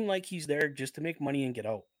doesn't seem like he's there just to make money and get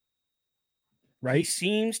out. Right? He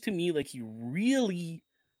seems to me like he really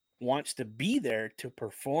wants to be there to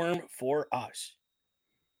perform for us.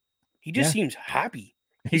 He just seems happy.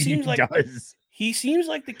 He seems like does. He seems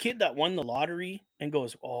like the kid that won the lottery and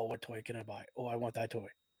goes, "Oh, what toy can I buy? Oh, I want that toy."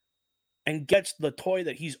 And gets the toy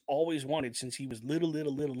that he's always wanted since he was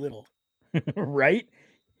little. Right?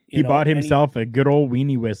 He bought And himself a good old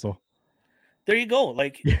weenie whistle. There you go.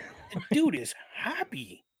 Like, the dude is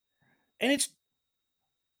happy. And it's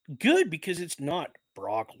good because it's not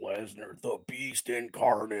Brock Lesnar, the beast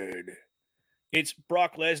incarnate. It's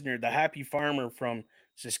Brock Lesnar, the happy farmer from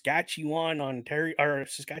Saskatchewan, Ontario, or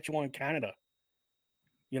Saskatchewan, Canada.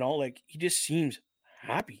 Like, he just seems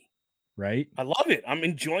happy. Right? I love it. I'm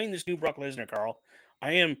enjoying this new Brock Lesnar, Carl.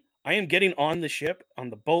 I am getting on the ship,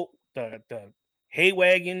 on the boat, the hay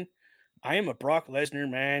wagon. I am a Brock Lesnar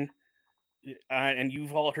man. And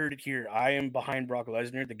you've all heard it here. I am behind Brock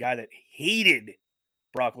Lesnar, the guy that hated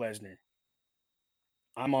Brock Lesnar.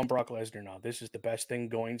 I'm on Brock Lesnar now. This is the best thing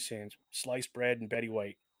going since sliced bread and Betty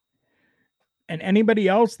White. And anybody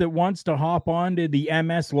else that wants to hop on to the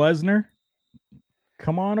MS Lesnar,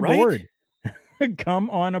 come on aboard. Right? Come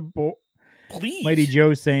on aboard. Please. Mighty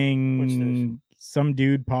Joe saying some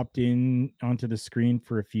dude popped in onto the screen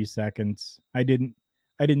for a few seconds. I didn't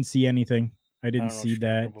see anything. I didn't see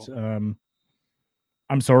that.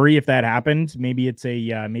 I'm sorry if that happened. Maybe it's a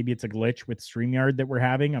glitch with StreamYard that we're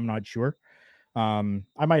having. I'm not sure.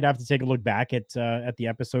 I might have to take a look back at the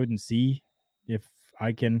episode and see if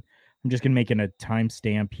I can. I'm just gonna make a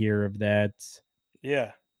timestamp here of that.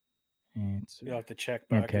 Yeah. You'll have to check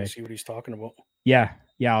back and see what he's talking about. Yeah,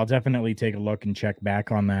 I'll definitely take a look and check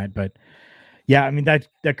back on that. But yeah, I mean that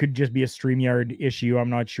could just be a StreamYard issue. I'm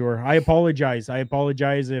not sure. I apologize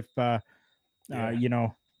if I don't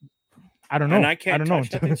know. And I can't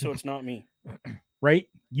touch nothing, so it's not me. Right?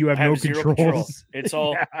 You have no controls. Control. It's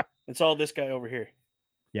all it's all this guy over here.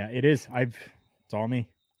 Yeah, it is. It's all me.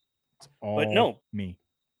 It's all me.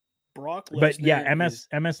 Brock Lesnar. But yeah, MS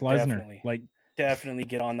Lesnar. Definitely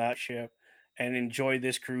get on that ship and enjoy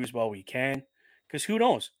this cruise while we can. Because who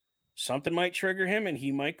knows? Something might trigger him and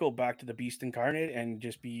he might go back to the Beast Incarnate and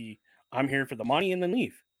just be, I'm here for the money, and then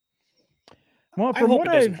leave. Well, from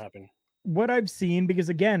what I've seen, because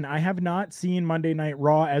again, I have not seen Monday Night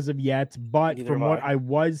Raw as of yet, but from what I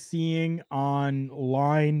was seeing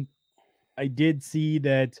online, I did see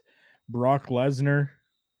that Brock Lesnar,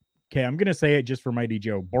 okay, I'm going to say it just for Mighty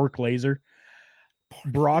Joe, Brock Lesnar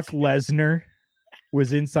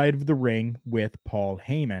was inside of the ring with Paul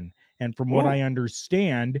Heyman. And from what I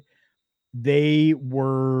understand, they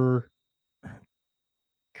were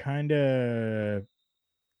kind of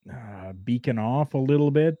beacon off a little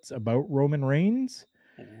bit about Roman Reigns.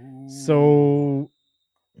 Ooh. So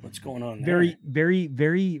what's going on there? Very, very,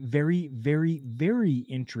 very, very, very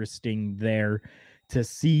interesting there to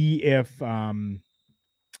see if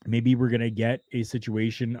maybe we're going to get a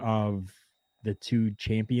situation of the two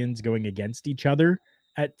champions going against each other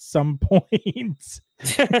at some point.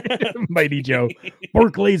 Mighty Joe,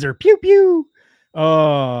 Bork laser, pew pew.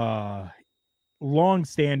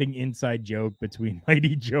 Long-standing inside joke between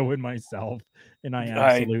Mighty Joe and myself, and I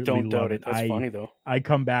absolutely don't love doubt it. That's funny though. I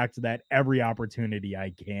come back to that every opportunity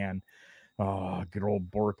I can. Oh, good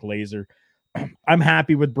old Bork laser. I'm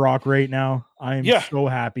happy with Brock right now. I'm so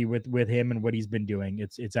happy with him and what he's been doing.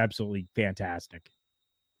 It's absolutely fantastic.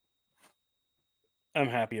 I'm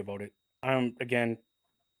happy about it. I'm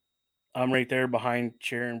right there behind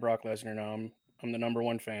cheering Brock Lesnar now. I'm the number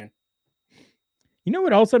one fan. You know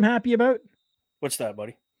what else I'm happy about? What's that,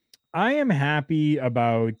 buddy? I am happy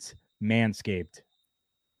about Manscaped.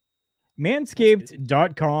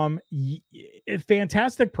 Manscaped.com,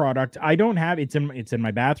 fantastic product. I don't have it's in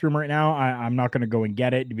my bathroom right now. I'm not going to go and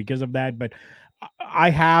get it because of that, but I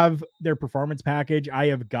have their performance package. I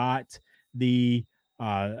have got the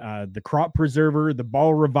crop preserver, the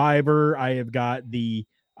ball reviver. I have got the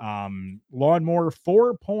lawnmower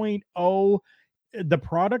 4.0. The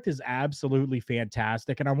product is absolutely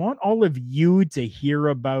fantastic, and I want all of you to hear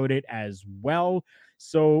about it as well.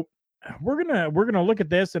 So we're gonna look at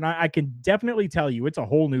this, and I can definitely tell you it's a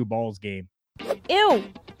whole new balls game. Ew,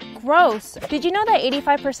 gross. Did you know that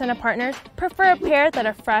 85% of partners prefer a pair that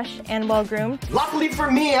are fresh and well-groomed? Luckily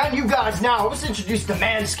for me and you guys now, let's introduce the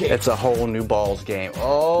Manscaped. It's a whole new balls game.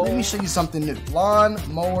 Oh. Let me show you something new.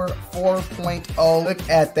 Lawnmower 4.0. Look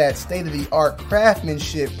at that state-of-the-art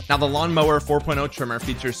craftsmanship. Now, the Lawnmower 4.0 trimmer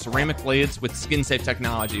features ceramic blades with skin-safe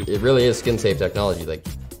technology. It really is skin-safe technology, like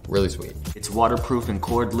really sweet. It's waterproof and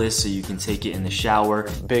cordless, so you can take it in the shower.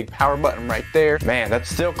 Big power button right there. Man, that's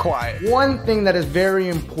still quiet. One thing that is very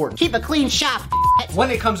important. Keep a clean shop.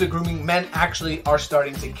 When it comes to grooming, men actually are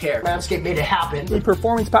starting to care. Manscaped made it happen. The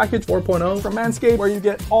Performance Package 4.0 from Manscaped, where you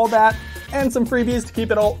get all that and some freebies to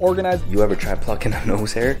keep it all organized. You ever try plucking a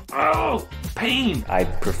nose hair? Oh, pain! I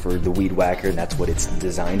prefer the Weed Whacker. That's what it's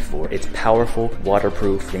designed for. It's powerful,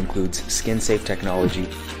 waterproof, it includes skin-safe technology.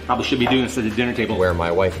 Probably should be doing this at the dinner table. Where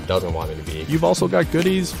my wife doesn't want me to be. You've also got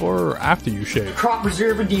goodies for after you shave. Crop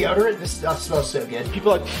preserver deodorant. This stuff smells so good.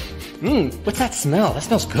 People are like, what's that smell? That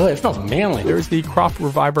smells good. It smells manly. There's the Crop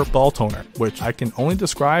Reviver Ball Toner, which I can only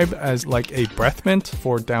describe as like a breath mint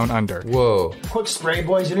for down under. Whoa. Quick spray,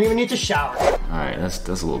 boys. You don't even need to shower. Alright, that's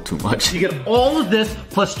a little too much. You get all of this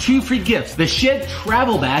plus 2 free gifts. The Shed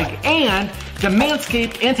travel bag and the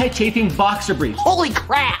Manscaped anti-chafing boxer briefs. Holy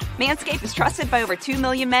crap! Manscaped is trusted by over 2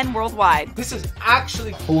 million men worldwide. This is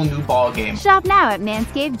actually a whole new ball game. Shop now at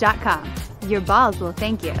manscaped.com. Your balls will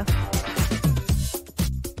thank you.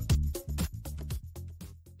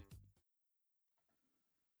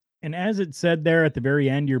 And as it said there at the very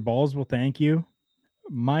end, your balls will thank you.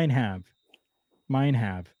 Mine have. Mine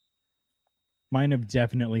have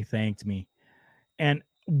definitely thanked me. And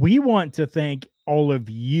we want to thank all of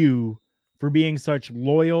you for being such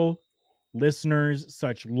loyal listeners,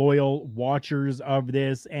 such loyal watchers of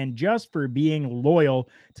this, and just for being loyal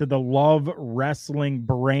to the Love Wrestling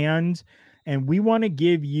brand. And we want to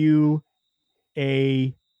give you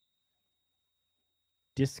a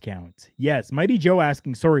discount. Yes, Mighty Joe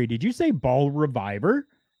asking, sorry, did you say Ball Reviver?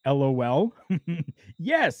 LOL.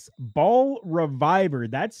 Yes, Ball Reviver.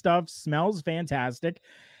 That stuff smells fantastic,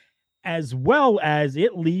 as well as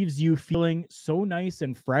it leaves you feeling so nice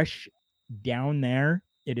and fresh down there.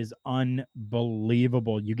 It is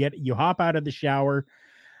unbelievable. You hop out of the shower,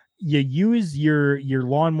 you use your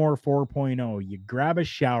Lawnmower 4.0, you grab a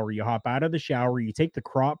shower, you hop out of the shower, you take the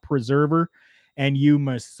crop preserver and you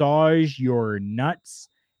massage your nuts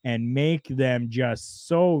and make them just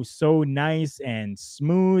so nice and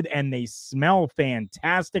smooth, and they smell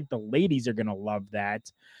fantastic. The ladies are going to love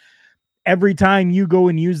that. Every time you go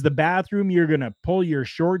and use the bathroom, you're going to pull your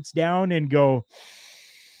shorts down and go,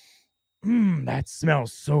 that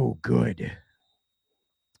smells so good.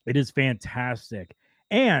 It is fantastic.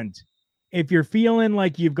 And if you're feeling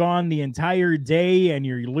like you've gone the entire day and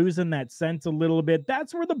you're losing that scent a little bit,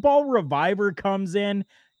 that's where the Ball Reviver comes in.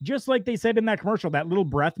 Just like they said in that commercial, that little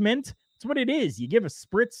breath mint. That's what it is. You give a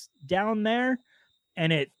spritz down there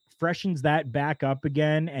and it freshens that back up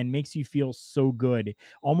again and makes you feel so good.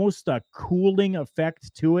 Almost a cooling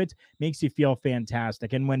effect to it. Makes you feel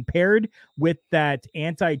fantastic. And when paired with that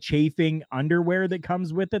anti-chafing underwear that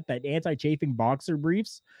comes with it, that anti-chafing boxer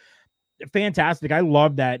briefs, fantastic. I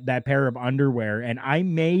love that pair of underwear, and I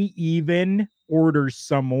may even order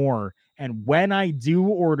some more. And when I do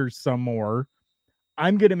order some more,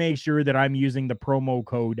 I'm going to make sure that I'm using the promo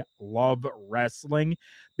code Love Wrestling,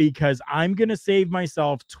 because I'm going to save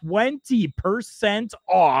myself 20%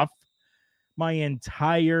 off my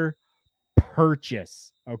entire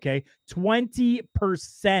purchase. Okay.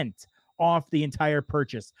 20% off the entire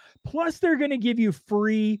purchase. Plus they're going to give you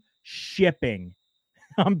free shipping.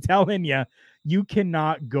 I'm telling you, you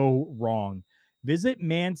cannot go wrong. Visit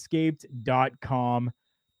manscaped.com.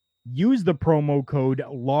 Use the promo code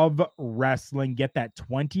Love Wrestling. Get that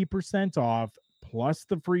 20% off plus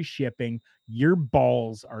the free shipping. Your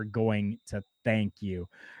balls are going to thank you.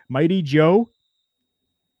 Mighty Joe,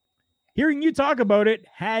 hearing you talk about it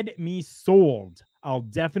had me sold. I'll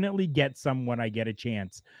definitely get some when I get a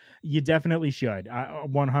chance. You definitely should.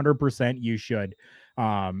 100% you should.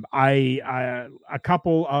 A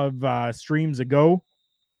couple of streams ago,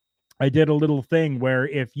 I did a little thing where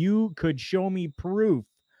if you could show me proof,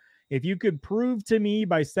 if you could prove to me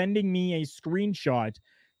by sending me a screenshot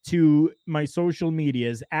to my social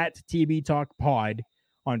medias at TB Talk Pod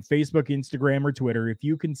on Facebook, Instagram, or Twitter, if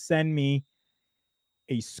you can send me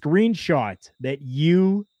a screenshot that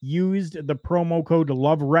you used the promo code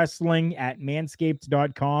Love Wrestling at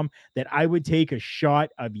manscaped.com, that I would take a shot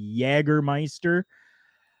of Jägermeister.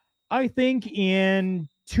 I think in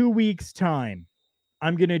 2 weeks' time,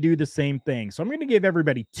 I'm going to do the same thing. So I'm going to give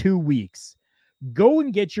everybody 2 weeks. Go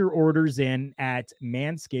and get your orders in at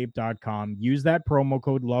manscaped.com. Use that promo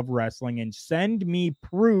code Love Wrestling and send me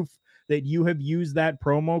proof that you have used that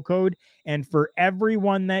promo code. And for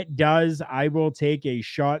everyone that does, I will take a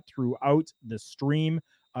shot throughout the stream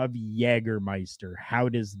of Jägermeister. How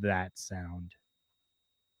does that sound?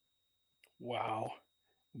 Wow.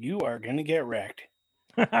 You are going to get wrecked.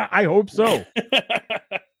 I hope so.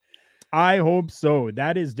 I hope so.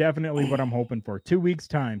 That is definitely what I'm hoping for. 2 weeks'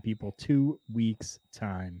 time, people. 2 weeks'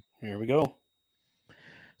 time. Here we go.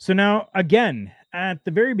 So now, again, at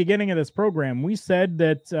the very beginning of this program, we said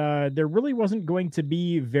that there really wasn't going to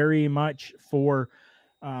be very much for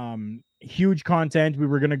Huge content. We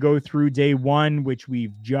were going to go through day one, which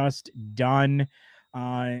we've just done.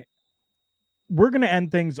 We're going to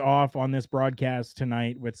end things off on this broadcast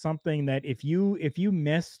tonight with something that if you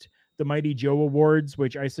missed the Mighty Joe Awards,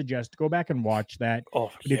 which I suggest go back and watch that.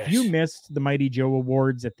 Oh, but if you missed the Mighty Joe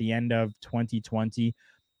Awards at the end of 2020,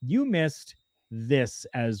 you missed this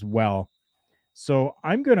as well. So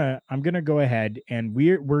I'm gonna go ahead and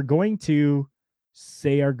we're going to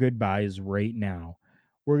say our goodbyes right now.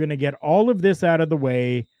 We're gonna get all of this out of the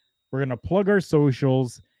way. We're gonna plug our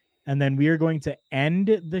socials, and then we are going to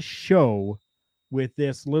end the show with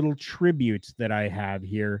this little tribute that I have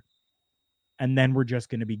here, and then we're just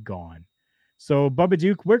gonna be gone. So Bubba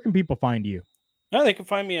Duke, where can people find you? They can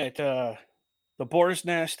find me at the Boar's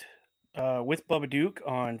Nest with Bubba Duke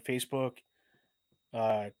on Facebook,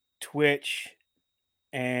 Twitch,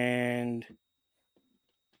 and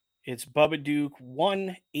it's Bubba Duke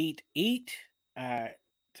 188 at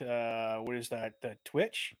what is that? The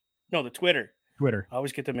Twitch? No, the Twitter. Twitter. I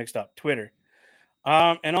always get them mixed up. Twitter.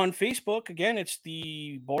 And on Facebook, again, it's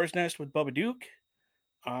the Boar's Nest with Bubba Duke.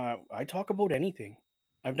 I talk about anything.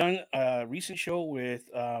 I've done a recent show with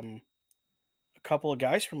a couple of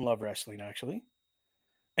guys from Love Wrestling, actually.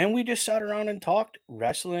 And we just sat around and talked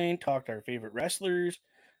wrestling, talked our favorite wrestlers,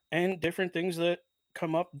 and different things that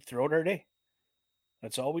come up throughout our day.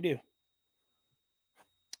 That's all we do.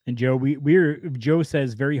 And Joe, Joe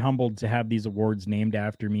says very humbled to have these awards named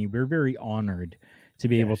after me. We're very honored to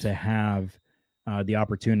be able to have the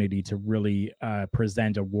opportunity to really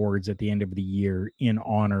present awards at the end of the year in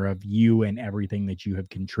honor of you and everything that you have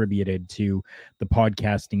contributed to the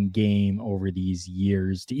podcasting game over these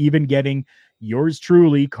years, to even getting yours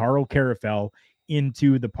truly, Carl Carafel,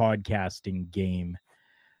 into the podcasting game.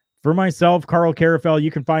 For myself, Carl Carafel,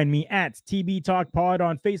 you can find me at TB Talk Pod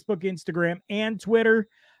on Facebook, Instagram, and Twitter.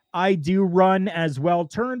 I do run as well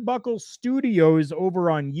Turnbuckle Studios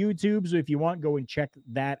over on YouTube. So if you want, go and check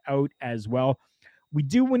that out as well. We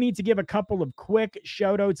need to give a couple of quick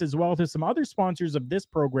shout outs as well to some other sponsors of this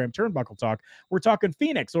program, Turnbuckle Talk. We're talking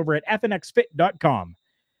Phoenix over at fnxfit.com.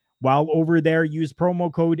 While over there, use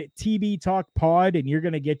promo code TBTalkPod and you're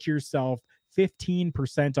going to get yourself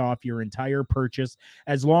 15% off your entire purchase,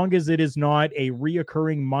 as long as it is not a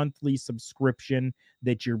reoccurring monthly subscription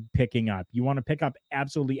that you're picking up. You want to pick up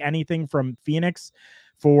absolutely anything from Phoenix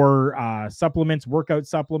for supplements, workout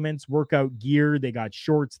gear. They got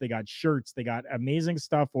shorts, they got shirts, they got amazing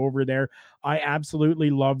stuff over there. I absolutely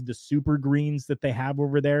love the super greens that they have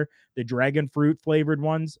over there, the dragon fruit flavored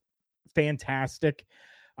ones. Fantastic.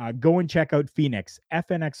 Go and check out Phoenix,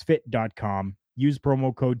 fnxfit.com. Use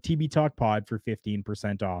promo code TBTalkPod for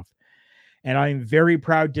 15% off. And I'm very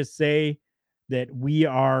proud to say that we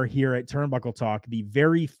are here at Turnbuckle Talk, the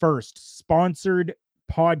very first sponsored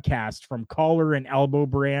podcast from Collar and Elbow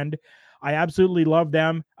brand. I absolutely love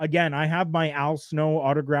them. Again, I have my Al Snow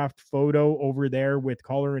autographed photo over there with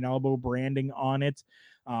Collar and Elbow branding on it.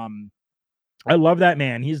 I love that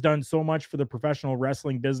man. He's done so much for the professional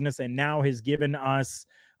wrestling business and now has given us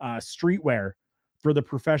streetwear for the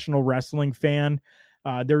professional wrestling fan.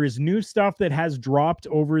 There is new stuff that has dropped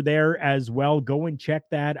over there as well. Go and check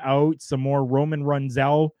that out. Some more Roman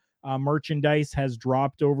Runzel merchandise has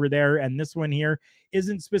dropped over there. And this one here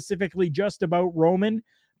isn't specifically just about Roman,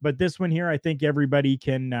 but this one here, I think everybody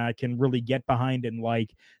can really get behind and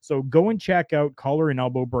like. So go and check out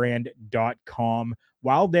collarandelbowbrand.com.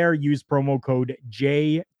 While there, use promo code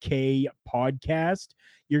JKPodcast.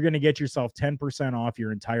 You're going to get yourself 10% off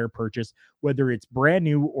your entire purchase, whether it's brand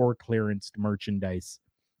new or clearance merchandise.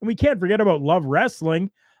 And we can't forget about Love Wrestling.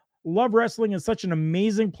 Love Wrestling is such an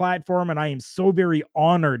amazing platform, and I am so very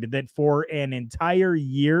honored that for an entire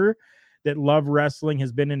year that Love Wrestling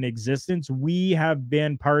has been in existence, we have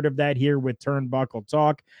been part of that here with Turnbuckle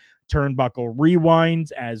Talk. Turnbuckle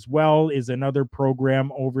Rewind as well is another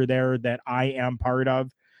program over there that I am part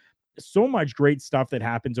of. So much great stuff that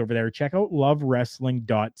happens over there. Check out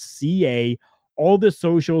lovewrestling.ca. All the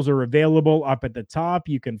socials are available up at the top.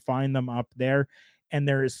 You can find them up there. And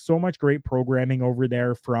there is so much great programming over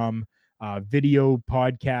there, from video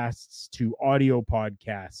podcasts to audio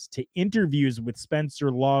podcasts to interviews with Spencer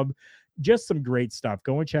Love. Just some great stuff.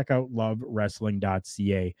 Go and check out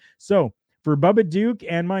lovewrestling.ca. So for Bubba Duke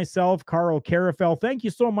and myself, Carl Carafel, thank you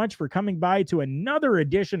so much for coming by to another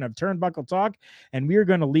edition of Turnbuckle Talk. And we are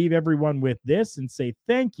going to leave everyone with this and say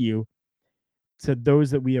thank you to those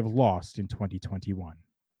that we have lost in 2021.